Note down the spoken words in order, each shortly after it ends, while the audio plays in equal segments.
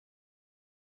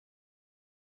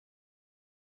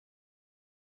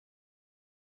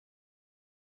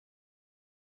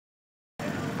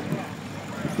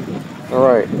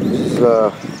Alright, this is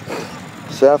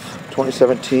SEFF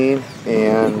 2017,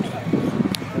 and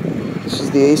this is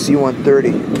the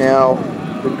AC-130. Now,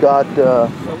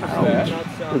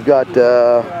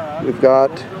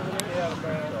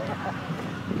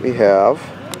 we have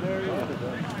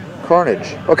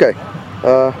Carnage. Okay,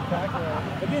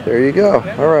 there you go.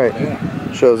 Alright,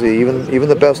 shows you even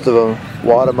the best of them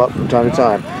wad them up from time to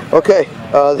time. Okay,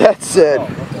 that said,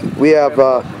 we have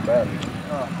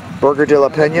Birger De La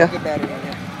Pena,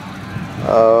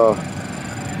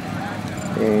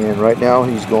 and right now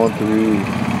he's going through,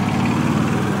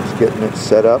 he's getting it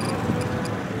set up.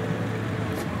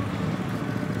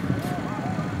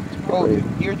 Oh, the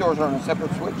gear doors are on a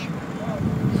separate switch?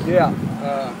 Yeah.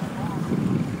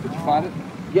 Did you find it?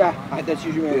 Yeah, that's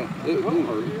usually Yeah.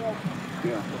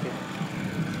 Yeah.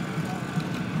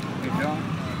 Hey, John?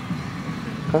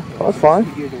 Huh? Oh, that's fine.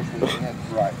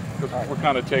 Right. We're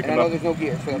kind of taking and I know up. there's no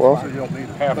gear, so that's Well, fine. You don't need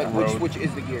half the But which road. switch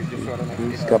is the gear, just so I don't know.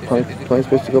 He's got plenty of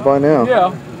space to go by now.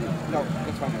 Yeah. No,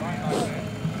 that's fine.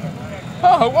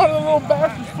 Oh, one of the little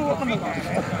bastards flew up in the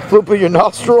Flew up in your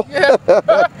nostril? Yeah.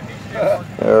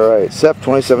 Alright, SEFF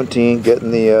 2017 getting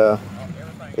the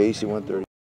AC-130.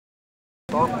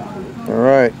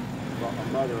 Alright,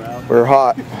 we're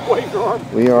hot.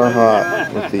 We are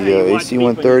hot with the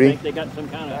AC-130. They got some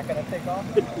kind of,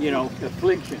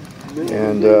 affliction.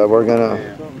 And we're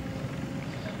gonna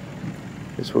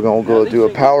go do a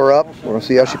power up. We're gonna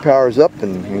see how she powers up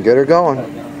and get her going.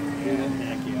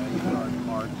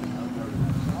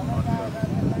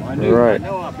 Alright,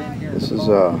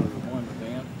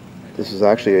 this is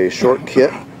actually a short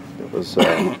kit that was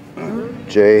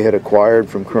Jay had acquired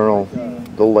from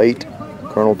the late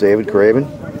Colonel David Craven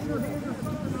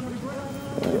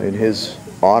in his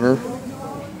honor,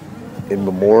 in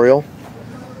memorial.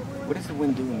 What is the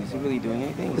wind doing? Is it really doing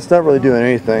anything? It's not really doing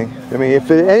anything. I mean, if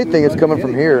anything, it's coming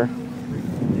from here.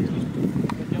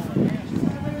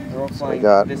 So I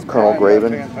got Colonel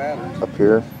Craven up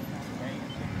here.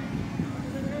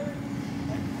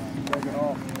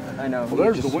 I know. Well,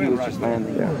 there's the wind right there.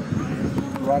 Yeah.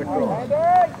 Right across.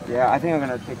 Yeah, I think I'm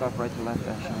going to take off right to left,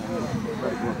 actually. Try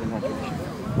to go up in that direction.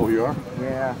 Oh, you are?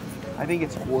 Yeah. I think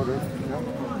it's quarter, you know?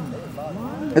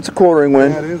 It's a quartering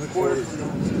wind. Yeah, it is a quarter.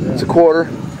 It's a quarter.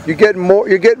 You're getting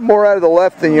more out of the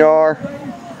left than you are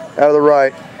out of the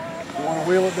right. You want to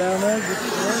wheel it down there? Get it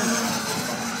going?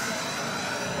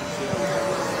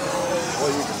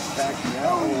 Well, you can back me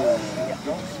out.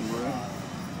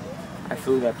 I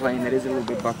flew that plane. That is a little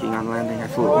bit bucking on landing. I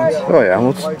flew it once. Oh yeah,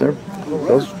 well,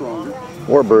 those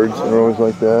warbirds are always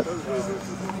like that.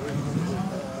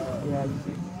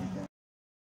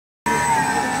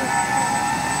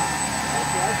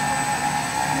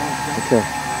 Okay,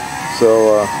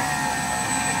 so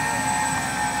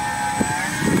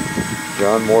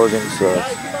John Morgan's. You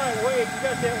might wait. You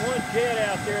got that one jet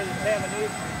out there that's having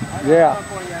issues. Yeah.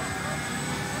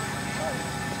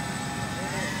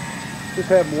 Just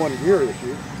having one gear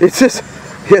issue. It's just,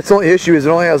 yeah, its only issue is it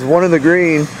only has one in the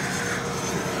green.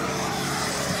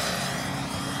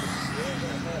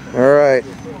 All right.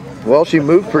 Well, she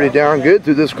moved pretty darn good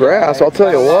through this grass. I'll tell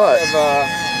you what.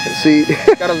 See,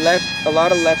 Got a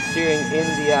lot of left steering in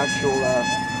the actual.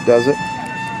 does it?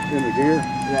 In the gear?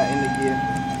 Yeah, in the gear.